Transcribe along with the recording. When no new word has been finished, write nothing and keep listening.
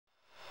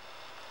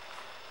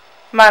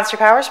Monster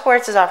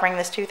Powersports is offering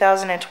this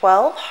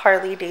 2012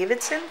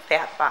 Harley-Davidson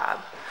Fat Bob.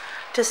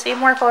 To see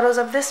more photos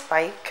of this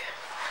bike,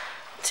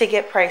 to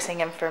get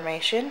pricing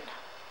information,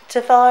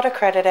 to fill out a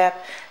credit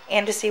app,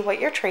 and to see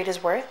what your trade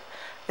is worth,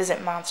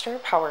 visit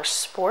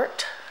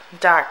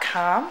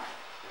monsterpowersport.com.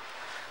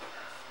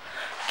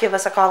 Give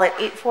us a call at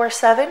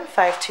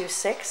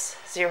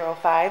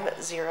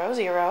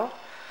 847-526-0500.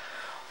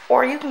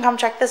 Or you can come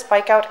check this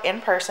bike out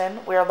in person.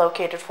 We are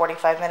located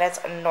 45 minutes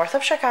north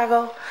of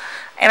Chicago,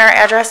 and our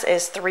address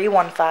is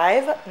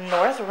 315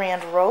 North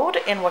Rand Road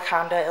in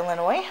Wauconda,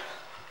 Illinois.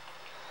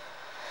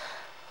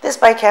 This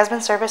bike has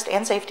been serviced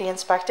and safety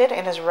inspected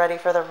and is ready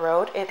for the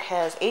road. It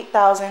has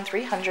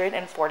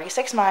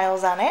 8,346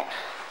 miles on it.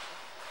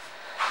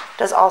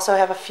 Does also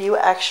have a few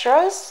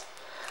extras.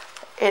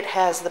 It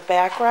has the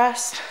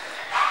backrest,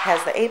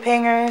 has the ape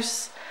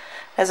hangers,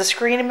 has a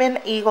Screamin'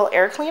 Eagle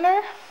air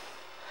cleaner,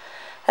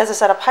 has a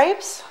set of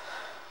pipes,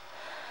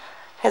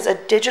 has a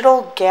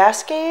digital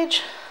gas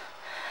gauge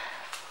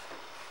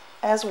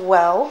as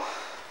well.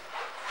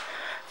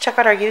 Check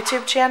out our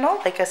YouTube channel,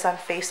 like us on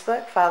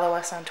Facebook, follow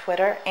us on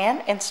Twitter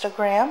and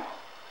Instagram.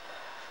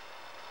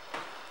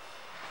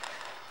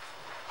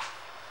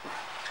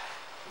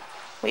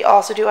 We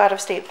also do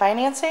out-of-state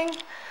financing,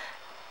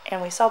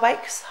 and we sell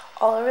bikes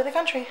all over the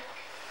country.